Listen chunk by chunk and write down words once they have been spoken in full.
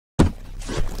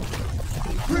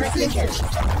Resprective.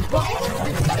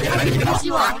 Yes,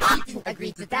 you are. You can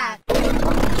agree to that.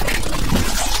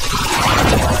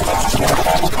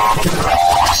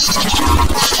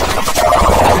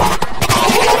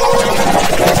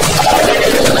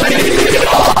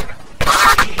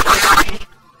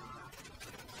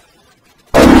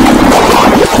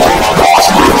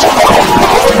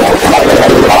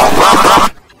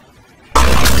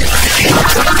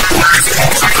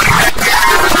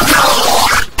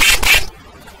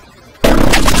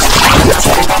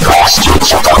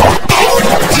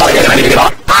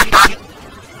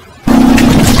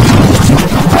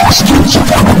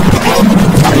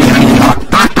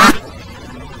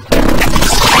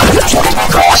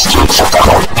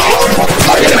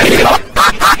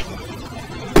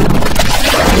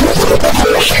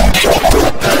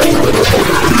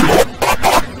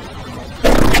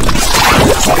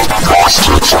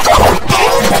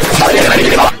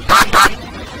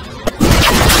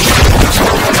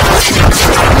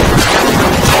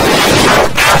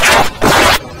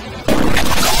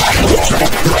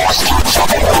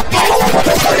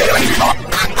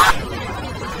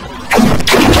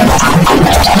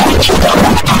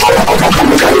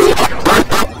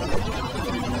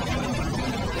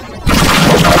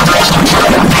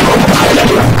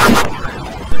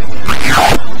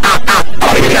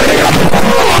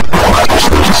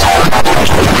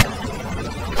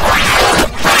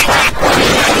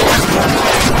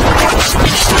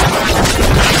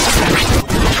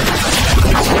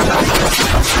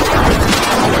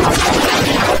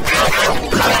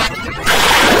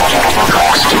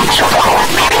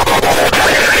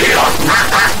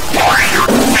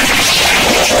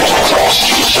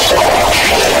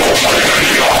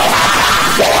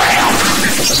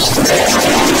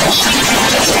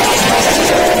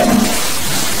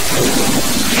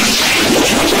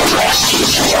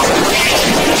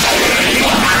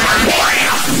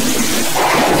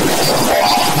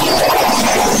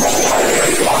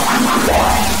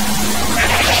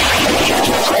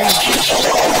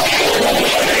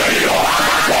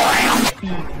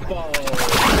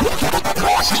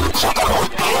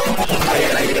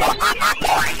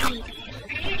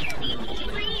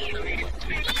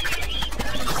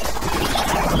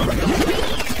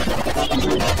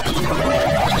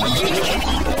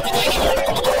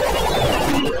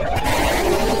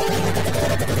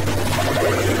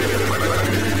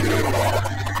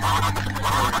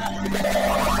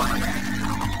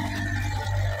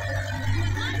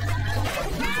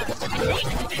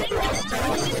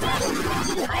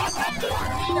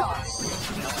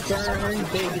 Turn,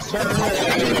 baby, turn.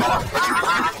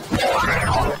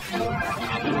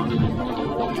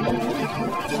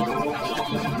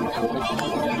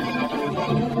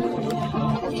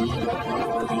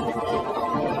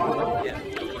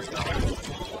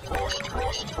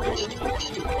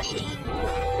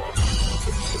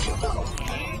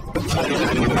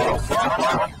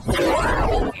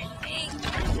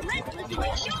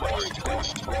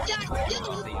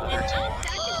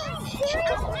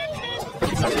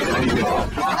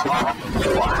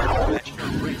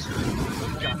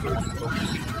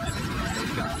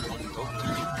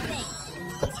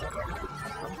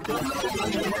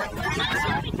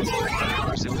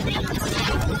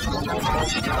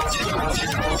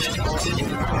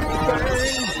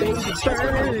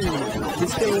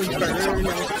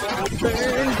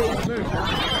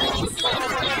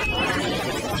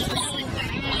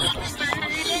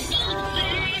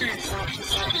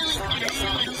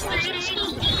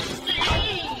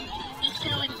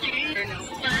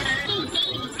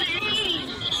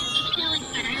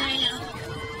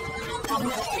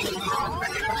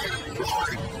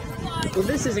 Well,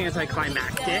 this is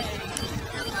anticlimactic.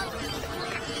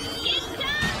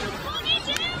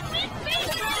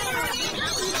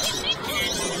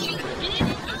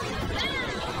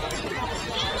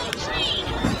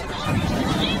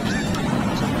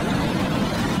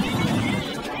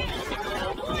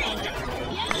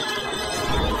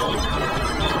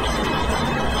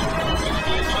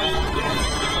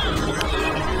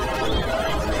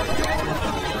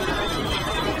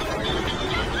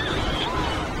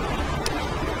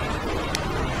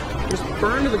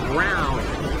 Burn to the ground.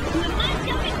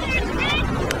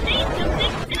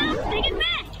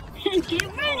 Get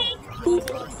ready.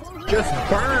 Just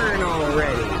burn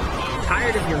already.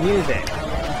 Tired of your music.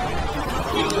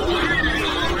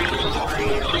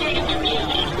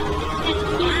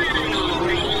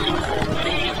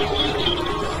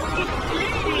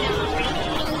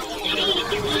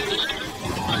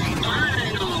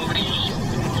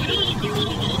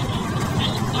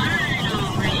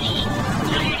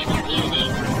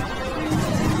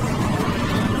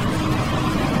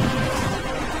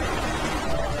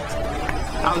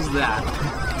 How's that?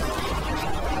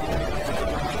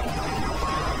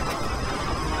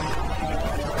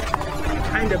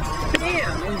 Kind of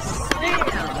bam and slam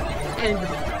and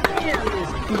bam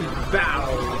is beat bow.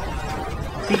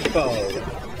 Beepo.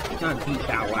 Not beat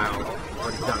bow wow.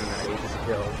 Or done that is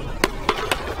still.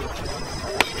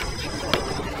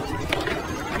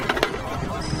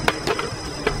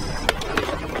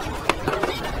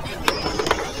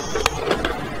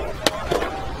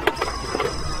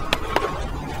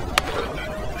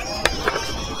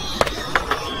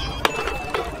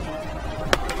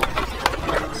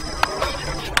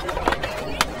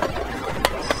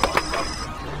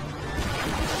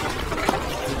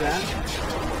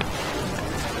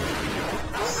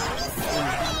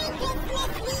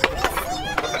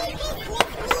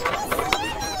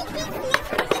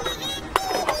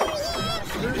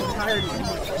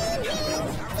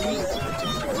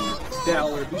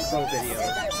 Bell or Beepo videos.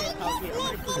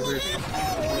 Because there's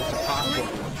possible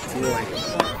boy.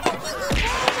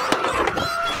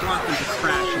 I want them to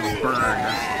crash and burn.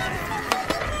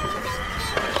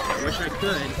 I wish I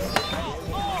could.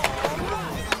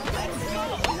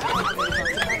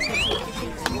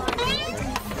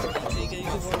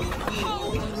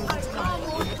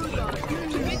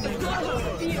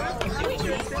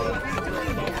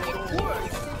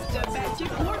 The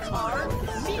magic words are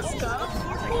Miska,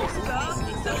 Polska,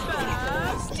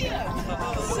 Sebastian.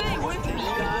 Say with me,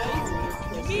 guys.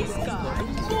 Miska,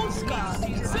 Polska,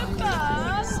 Sebastian.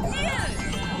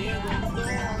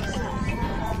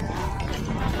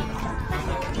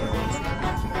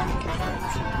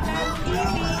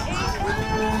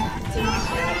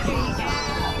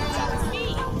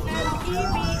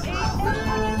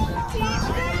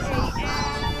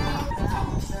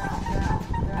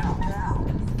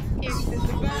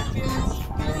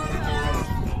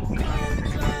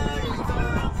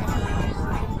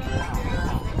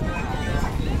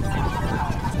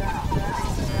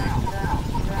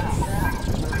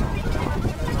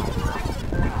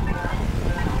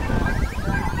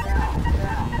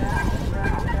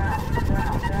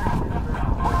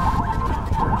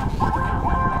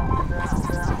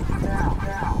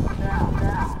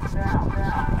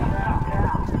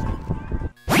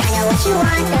 What you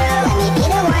want?